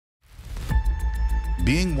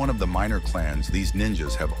Being one of the minor clans, these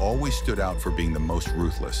ninjas have always stood out for being the most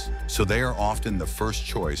ruthless, so they are often the first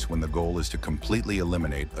choice when the goal is to completely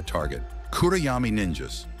eliminate a target. Kurayami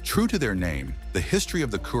ninjas. True to their name, the history of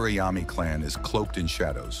the Kurayami clan is cloaked in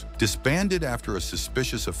shadows. Disbanded after a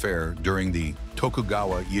suspicious affair during the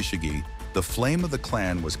Tokugawa Yashigi, the flame of the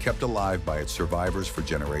clan was kept alive by its survivors for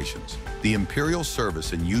generations. The imperial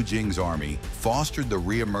service in Yu Jing's army fostered the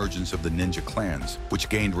re-emergence of the ninja clans, which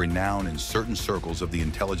gained renown in certain circles of the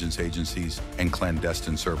intelligence agencies and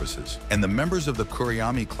clandestine services. And the members of the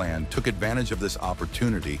Kurayami clan took advantage of this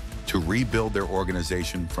opportunity to rebuild their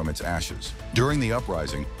organization from its ashes. During the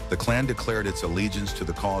uprising, the clan declared its allegiance to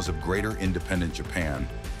the cause of greater independent Japan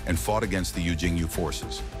and fought against the Ujingyu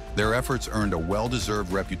forces. Their efforts earned a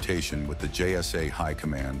well-deserved reputation with the JSA High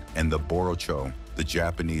Command and the Borocho, the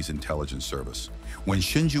Japanese intelligence service. When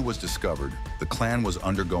Shinju was discovered, the clan was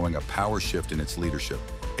undergoing a power shift in its leadership.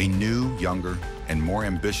 A new, younger, and more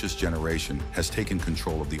ambitious generation has taken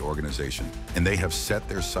control of the organization, and they have set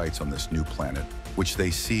their sights on this new planet, which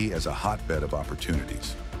they see as a hotbed of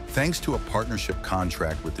opportunities. Thanks to a partnership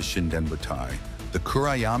contract with the Shindenbutai, the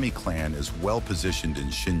Kurayami clan is well-positioned in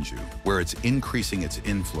Shinju, where it's increasing its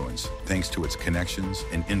influence thanks to its connections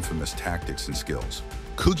and infamous tactics and skills.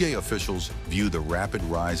 Kuge officials view the rapid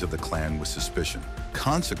rise of the clan with suspicion.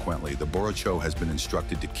 Consequently, the Borocho has been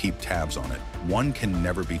instructed to keep tabs on it. One can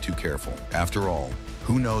never be too careful. After all,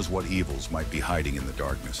 who knows what evils might be hiding in the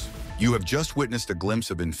darkness? You have just witnessed a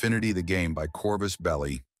glimpse of Infinity the Game by Corvus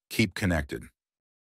Belli. Keep connected.